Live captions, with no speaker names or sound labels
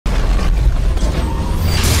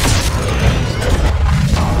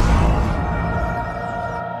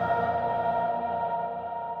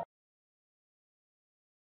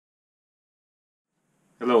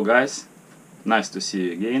Hello guys, nice to see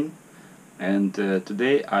you again, and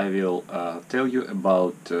today I will tell you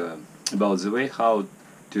about the way how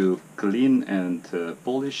to clean and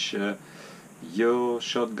polish your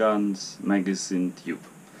shotgun's magazine tube.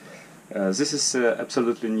 This is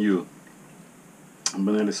absolutely new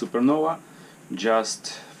Benelli Supernova,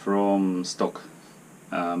 just from stock,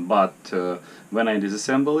 but when I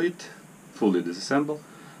disassemble it, fully disassemble,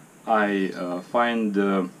 I find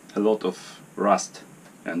a lot of rust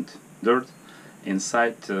and dirt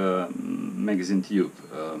inside magazine tube.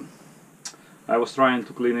 I was trying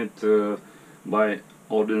to clean it by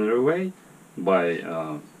ordinary way, by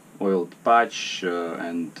oiled patch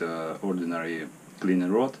and ordinary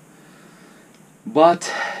cleaning rod,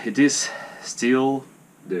 but it is still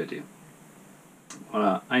dirty.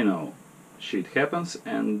 I know shit happens,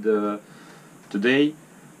 and today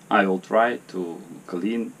I will try to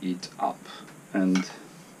clean it up. And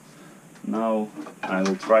now I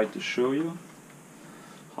will try to show you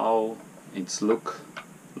how its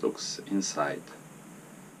looks inside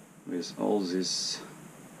with all this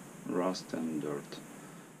rust and dirt.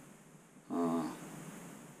 I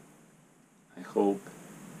hope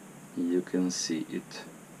you can see it.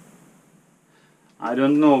 I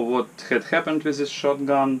don't know what had happened with this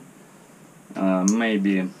shotgun.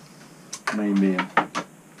 Maybe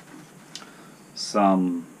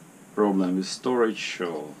some problem with storage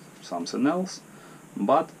or something else,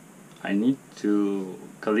 but I need to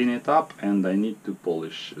clean it up and I need to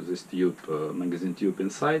polish this tube, magazine tube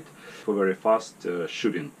inside, for very fast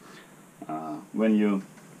shooting. When you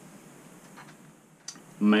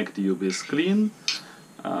make tube is clean,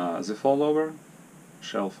 the fallover,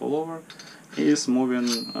 shell fallover, is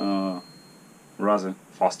moving rather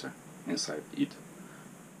faster inside it,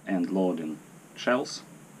 and loading shells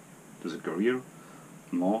to the carrier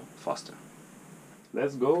more faster.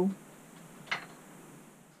 Let's go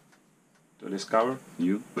to discover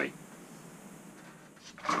new way.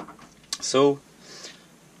 So,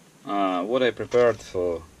 what I prepared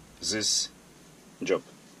for this job.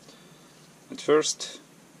 At first,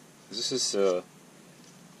 this is a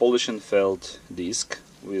polishing felt disc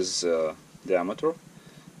with diameter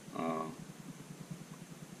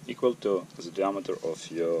equal to the diameter of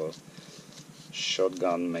your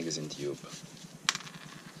shotgun magazine tube.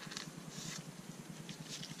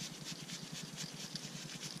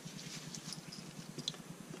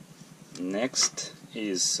 Next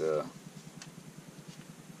is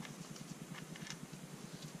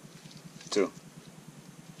two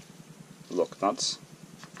lock nuts,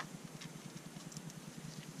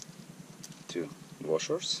 two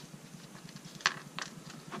washers,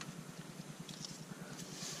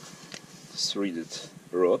 threaded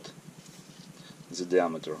rod. The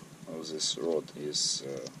diameter of this rod is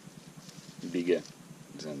bigger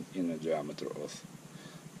than inner diameter of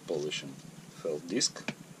polishing felt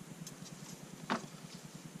disc.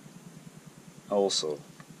 Also,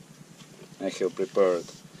 I have prepared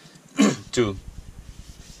two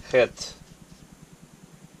head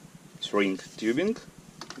shrink tubing,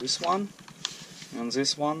 this one and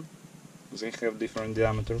this one. They have different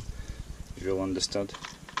diameter, you will understand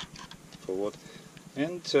for what.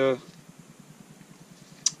 And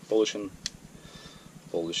polishing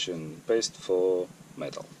paste for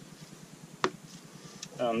metal.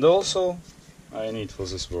 And also I need for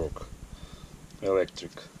this work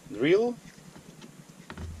electric drill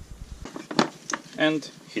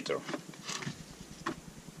and heater.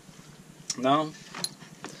 Now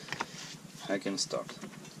I can start.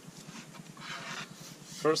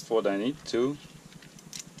 First, what I need to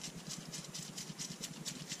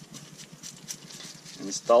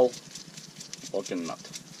install locking nut.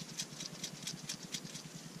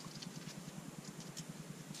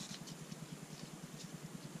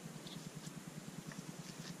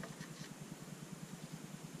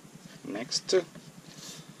 Next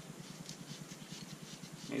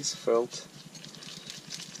is felt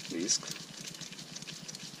disc.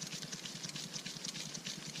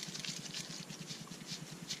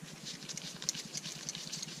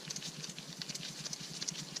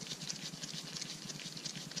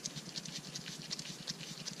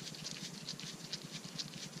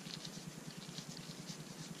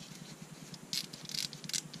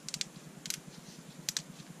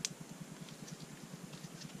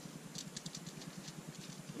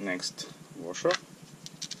 Next, washer,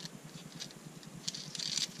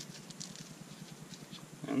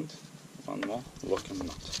 and one more locking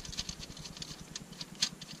nut.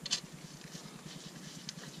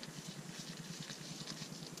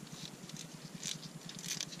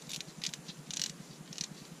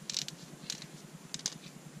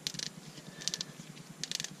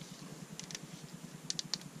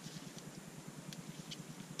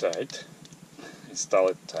 tight. Install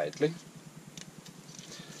it tightly.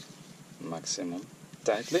 Maximum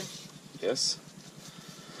tightly. Yes.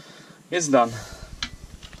 It's done.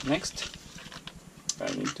 Next,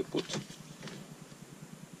 I need to put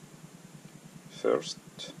first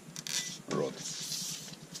rod.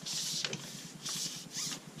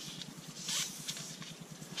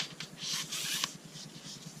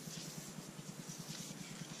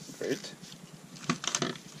 Great.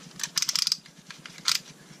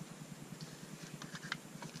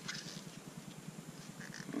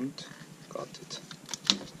 And cut it.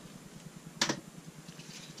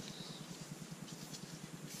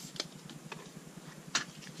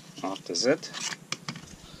 After that,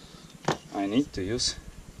 I need to use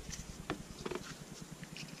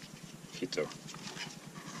heater.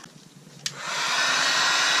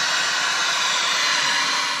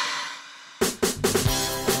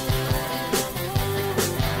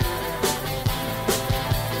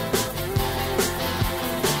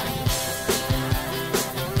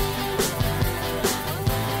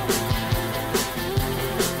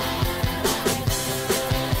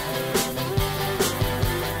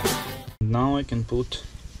 Now I can put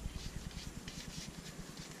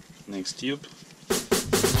next tube.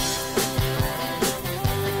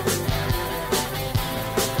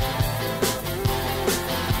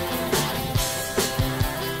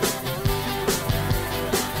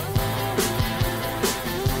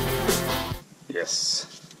 Yes.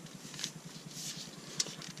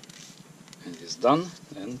 And it's done,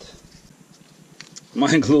 and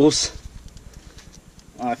my glues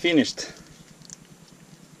are finished.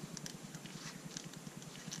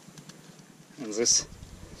 And this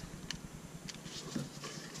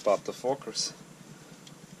part of focus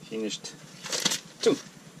finished too.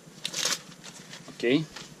 Okay,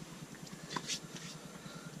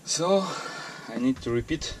 so I need to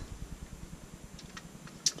repeat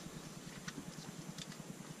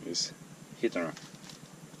this heater.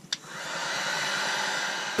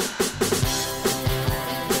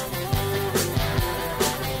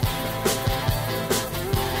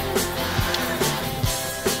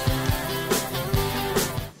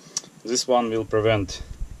 This one will prevent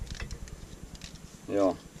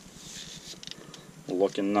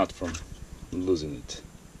locking nut from losing it.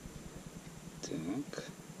 Так.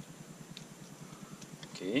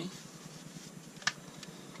 Okay.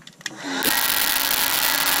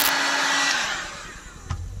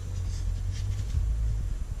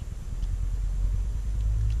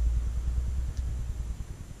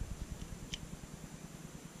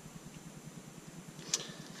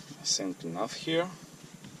 I think enough here.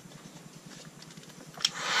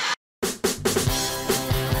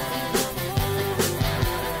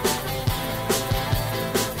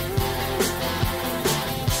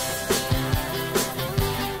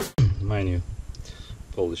 My new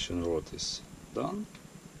polishing rod is done.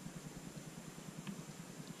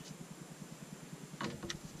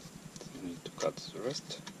 I need to cut the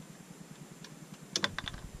rest.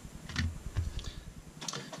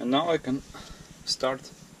 And now I can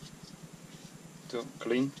start to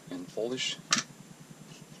clean and polish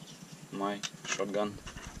my shotgun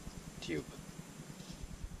tube.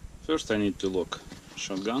 First I need to lock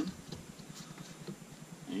shotgun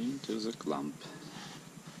into the clamp.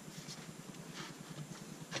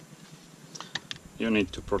 You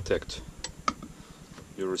need to protect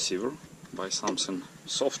your receiver by something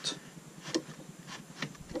soft.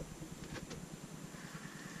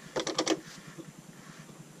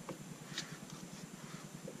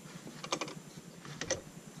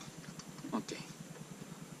 Okay,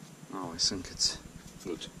 now I think it's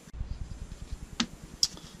good.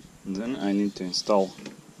 And then I need to install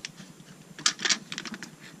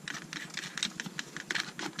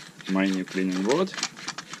my new cleaning rod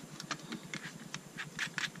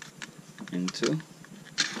into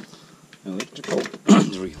electrical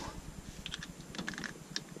drill.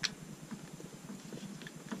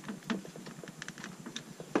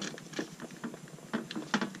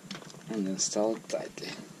 And install it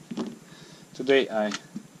tightly. Today I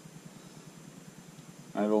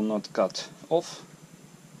will not cut off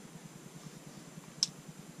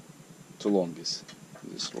too long is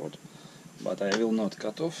this rod, but I will not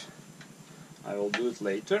cut off. I will do it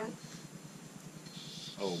later.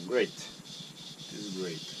 Oh, great! This is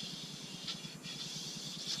great.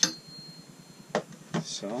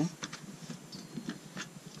 So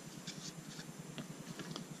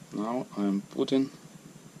now I'm putting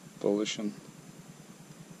polishing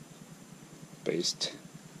paste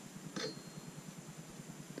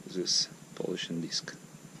to this polishing disc.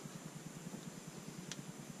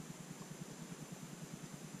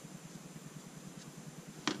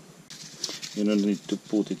 You don't need to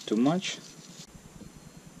put it too much.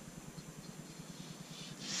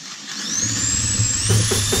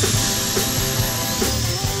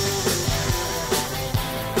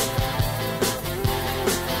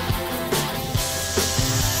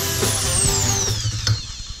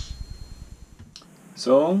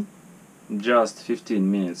 So, just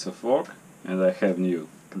 15 minutes of work and I have new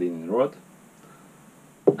cleaning rod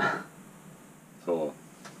for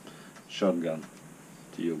shotgun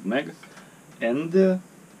tube mag, and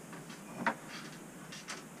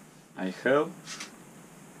I have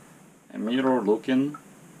a mirror looking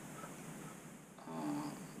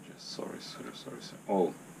sorry.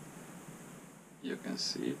 Oh, you can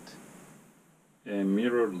see it. A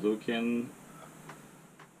mirror looking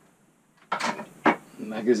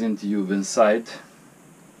magazine tube inside,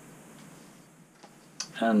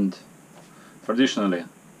 and traditionally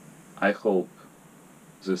I hope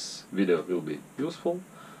this video will be useful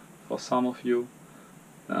for some of you.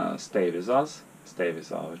 Stay with us, stay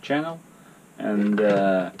with our channel, and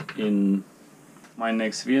in my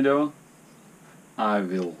next video I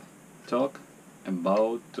will talk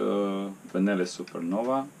about Benelli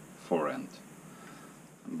Supernova forend,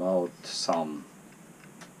 about some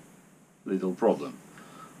little problem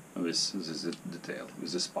with this detail,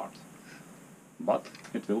 with this part, but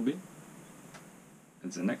it will be in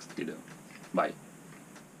the next video. Bye.